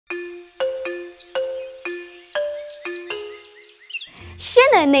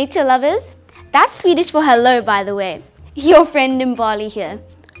Tjena, nature lovers! That's Swedish for hello, by the way. Your friend Mbali here.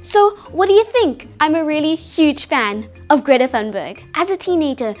 So, what do you think? I'm a really huge fan of Greta Thunberg. As a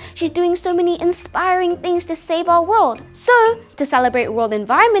teenager, she's doing so many inspiring things to save our world. So, to celebrate World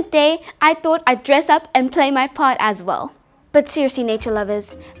Environment Day, I thought I'd dress up and play my part as well. But seriously, nature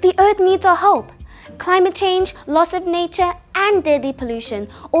lovers, the Earth needs our help. Climate change, loss of nature, and deadly pollution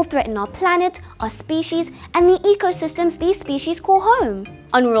all threaten our planet, our species, and the ecosystems these species call home.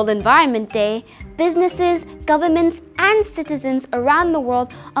 On World Environment Day, businesses, governments, and citizens around the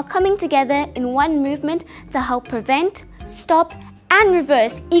world are coming together in one movement to help prevent, stop, and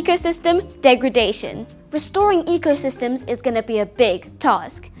reverse ecosystem degradation. Restoring ecosystems is going to be a big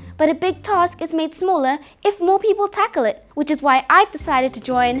task. But a big task is made smaller if more people tackle it, which is why I've decided to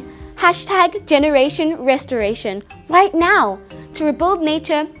join #GenerationRestoration right now to rebuild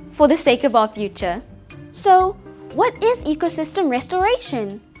nature for the sake of our future. So, what is ecosystem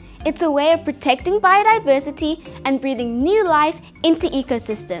restoration? It's a way of protecting biodiversity and breathing new life into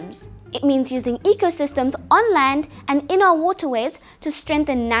ecosystems. It means using ecosystems on land and in our waterways to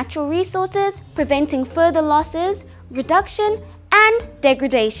strengthen natural resources, preventing further losses, reduction, and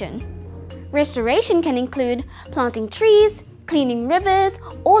degradation. Restoration can include planting trees, cleaning rivers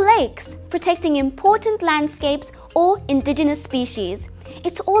or lakes, protecting important landscapes or indigenous species.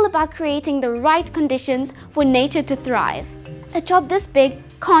 It's all about creating the right conditions for nature to thrive. A job this big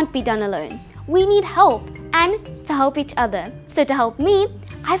can't be done alone. We need help and to help each other. So to help me,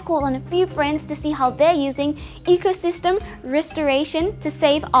 I've called on a few friends to see how they're using ecosystem restoration to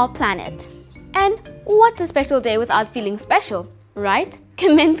save our planet. And what's a special day without feeling special, right?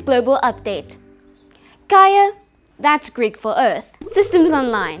 Commence global update. Gaia, that's Greek for Earth. Systems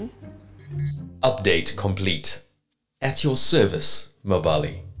online. Update complete. At your service,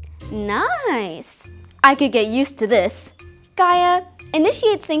 Mobali. Nice. I could get used to this. Gaia,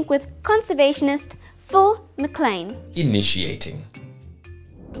 initiate sync with conservationist Phil McLean. Initiating.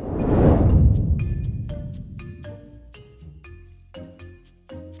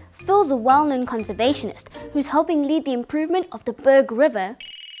 Phil's a well-known conservationist who's helping lead the improvement of the Berg River.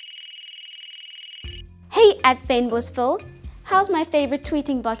 Hey @Fainboss Phil, how's my favorite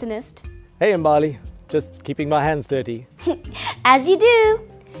tweeting botanist? Hey Mbali, just keeping my hands dirty. As you do!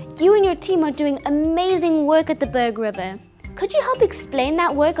 You and your team are doing amazing work at the Berg River. Could you help explain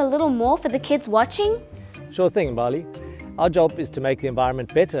that work a little more for the kids watching? Sure thing, Mbali. Our job is to make the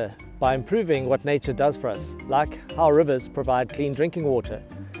environment better by improving what nature does for us, like how rivers provide clean drinking water.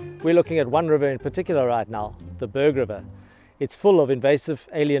 We're looking at one river in particular right now, the Berg River. It's full of invasive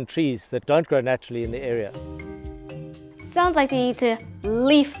alien trees that don't grow naturally in the area. Sounds like they need to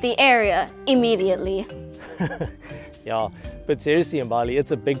leaf the area immediately. Yeah, but seriously Mbali, it's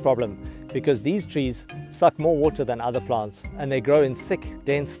a big problem because these trees suck more water than other plants and they grow in thick,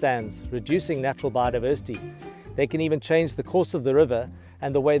 dense stands, reducing natural biodiversity. They can even change the course of the river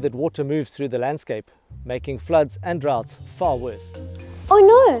and the way that water moves through the landscape, making floods and droughts far worse. Oh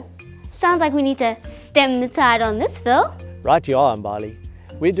no! Sounds like we need to stem the tide on this, Phil. Right you are, Mbali.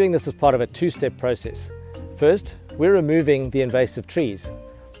 We're doing this as part of a two-step process. First, we're removing the invasive trees.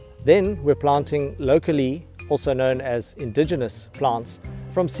 Then we're planting locally, also known as indigenous plants,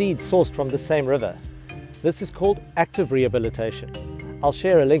 from seeds sourced from the same river. This is called active rehabilitation. I'll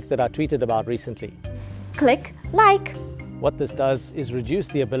share a link that I tweeted about recently. Click like. What this does is reduce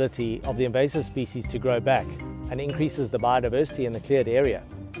the ability of the invasive species to grow back and increases the biodiversity in the cleared area.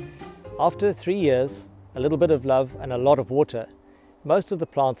 After 3 years, a little bit of love and a lot of water, most of the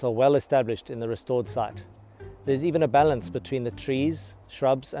plants are well established in the restored site. There's even a balance between the trees,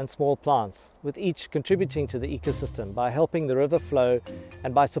 shrubs and small plants, with each contributing to the ecosystem by helping the river flow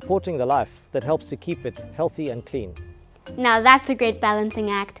and by supporting the life that helps to keep it healthy and clean. Now that's a great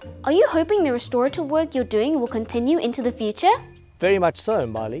balancing act. Are you hoping the restorative work you're doing will continue into the future? Very much so,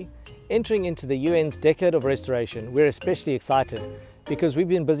 Mbali. Entering into the UN's Decade of Restoration, we're especially excited because we've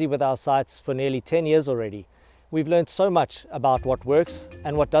been busy with our sites for nearly 10 years already. We've learned so much about what works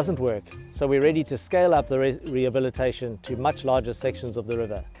and what doesn't work, so we're ready to scale up the rehabilitation to much larger sections of the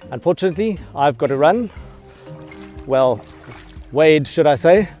river. Unfortunately, I've got to run. Well, WED, should I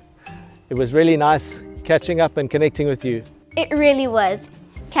say. It was really nice catching up and connecting with you. It really was.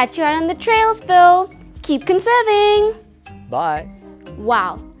 Catch you out on the trails, Phil. Keep conserving. Bye.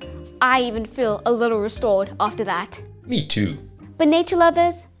 Wow, I even feel a little restored after that. Me too. But nature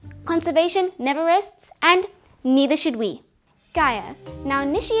lovers, conservation never rests and neither should we. Gaia, now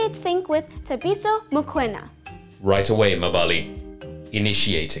initiate sync with Tabiso Mukwena. Right away, Mobali.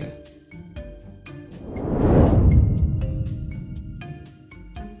 Initiating.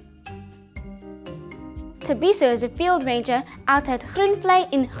 Tabiso is a field ranger out at Groenvlei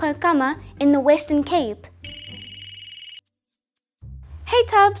in Gokama in the Western Cape. Hey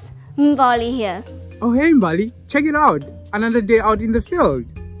Tubbs, Mbali here. Oh hey Mbali, check it out. Another day out in the field.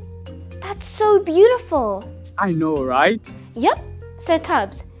 That's so beautiful. I know, right? Yep. So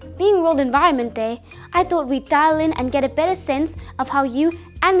Tubbs, being World Environment Day, I thought we'd dial in and get a better sense of how you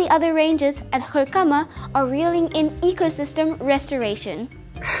and the other rangers at Gokama are reeling in ecosystem restoration.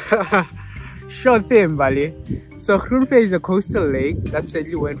 Sure thing, Mbali. So Groenvlei is a coastal lake that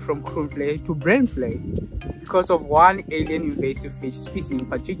sadly went from Groenvlei to Brainvlei because of one alien invasive fish species in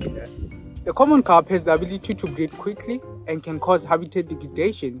particular. The common carp has the ability to breed quickly and can cause habitat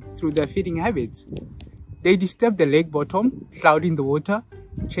degradation through their feeding habits. They disturb the lake bottom, clouding the water,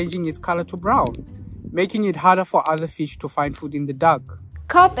 changing its color to brown, making it harder for other fish to find food in the dark.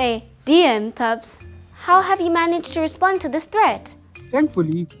 Carpe diem, Tubbs. How have you managed to respond to this threat?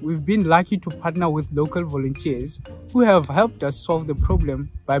 Thankfully, we've been lucky to partner with local volunteers who have helped us solve the problem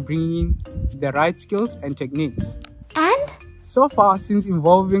by bringing in the right skills and techniques. And? So far, since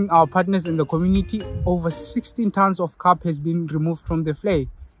involving our partners in the community, over 16 tons of carp has been removed from the flay,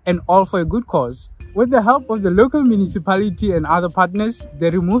 and all for a good cause. With the help of the local municipality and other partners,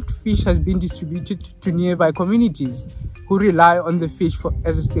 the removed fish has been distributed to nearby communities who rely on the fish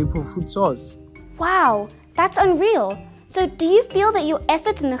as a staple food source. Wow, that's unreal. So do you feel that your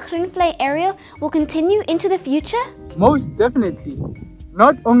efforts in the Groenvlei area will continue into the future? Most definitely.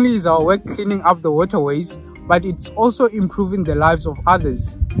 Not only is our work cleaning up the waterways, but it's also improving the lives of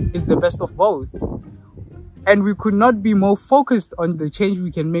others. It's the best of both. And we could not be more focused on the change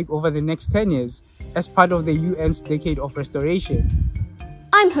we can make over the next 10 years as part of the UN's Decade of Restoration.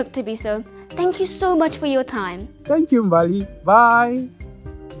 I'm hooked, Tabiso. Thank you so much for your time. Thank you, Mbali. Bye.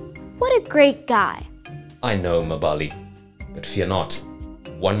 What a great guy. I know, Mabali. But fear not.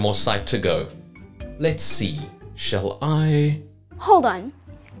 One more site to go. Let's see. Shall I? Hold on.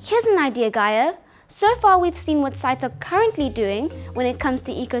 Here's an idea, Gaia. So far we've seen what sites are currently doing when it comes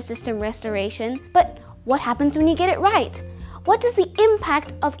to ecosystem restoration, but what happens when you get it right? What does the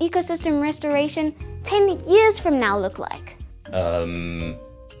impact of ecosystem restoration 10 years from now look like?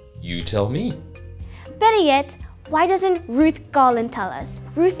 You tell me. Better yet, why doesn't Ruth Garland tell us?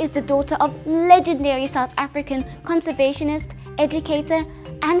 Ruth is the daughter of legendary South African conservationist, educator,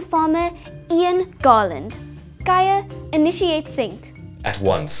 and farmer Ian Garland. Gaia, initiate sync. At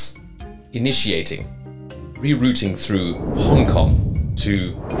once. Initiating. Rerouting through Hong Kong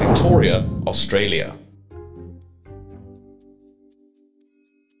to Victoria, Australia.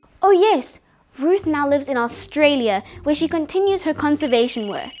 Oh yes, Ruth now lives in Australia, where she continues her conservation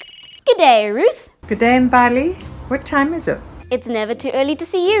work. G'day, Ruth. Good day, Mbali. What time is it? It's never too early to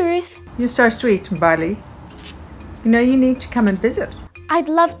see you, Ruth. You're so sweet, Mbali. You know you need to come and visit. I'd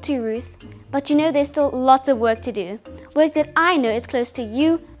love to, Ruth, but you know there's still lots of work to do. Work that I know is close to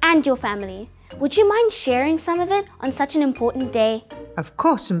you and your family. Would you mind sharing some of it on such an important day? Of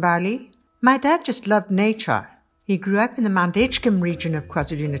course, Mbali. My dad just loved nature. He grew up in the Mount Edgecombe region of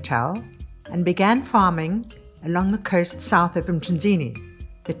KwaZulu-Natal and began farming along the coast south of Mtsinzini.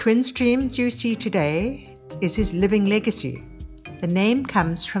 The twin streams you see today is his living legacy. The name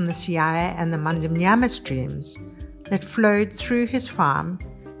comes from the Siaya and the Manzimnyama streams that flowed through his farm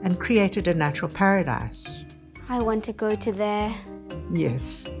and created a natural paradise. I want to go to there.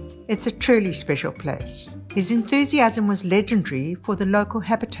 Yes, it's a truly special place. His enthusiasm was legendary for the local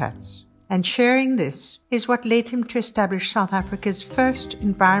habitats, and sharing this is what led him to establish South Africa's first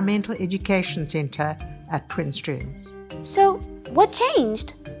environmental education centre at Twin Streams. So, what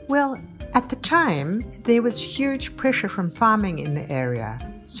changed? Well, at the time, there was huge pressure from farming in the area,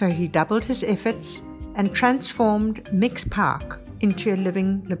 so he doubled his efforts and transformed Mix Park into a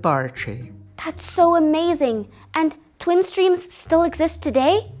living laboratory. That's so amazing. And Twin Streams still exist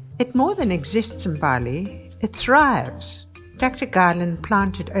today? It more than exists in Bali, it thrives. Dr. Garland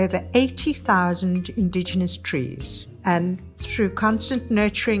planted over 80,000 indigenous trees and, through constant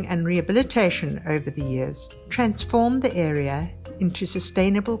nurturing and rehabilitation over the years, transformed the area into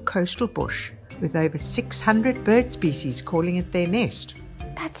sustainable coastal bush with over 600 bird species calling it their nest.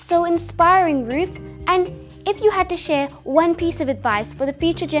 That's so inspiring, Ruth. And if you had to share one piece of advice for the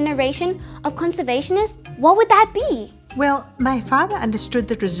future generation of conservationists, what would that be? Well, my father understood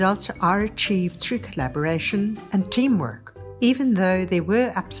that results are achieved through collaboration and teamwork. Even though there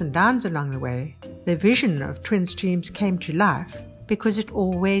were ups and downs along the way, the vision of Twin Streams came to life because it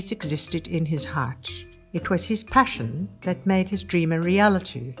always existed in his heart. It was his passion that made his dream a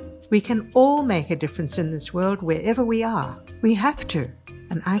reality. We can all make a difference in this world wherever we are. We have to.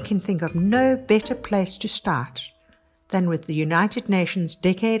 And I can think of no better place to start than with the United Nations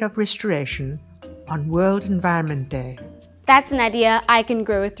Decade of Restoration on World Environment Day. That's an idea I can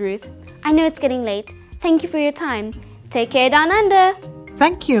grow with, Ruth. I know it's getting late. Thank you for your time. Take care down under.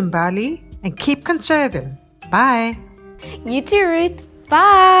 Thank you, Mbali, and keep conserving. Bye. You too, Ruth.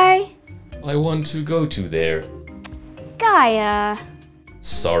 Bye. I want to go to there. Gaia.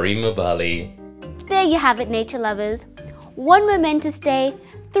 Sorry, Mbali. There you have it, nature lovers. One momentous day,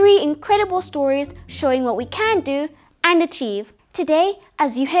 3 incredible stories showing what we can do and achieve. Today,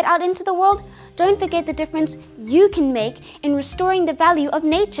 as you head out into the world, don't forget the difference you can make in restoring the value of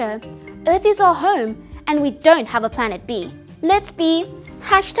nature. Earth is our home, and we don't have a planet B. Let's be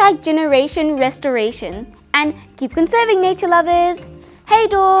 #Generation Restoration and keep conserving, nature lovers. Hej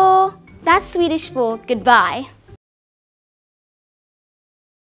då! That's Swedish for goodbye.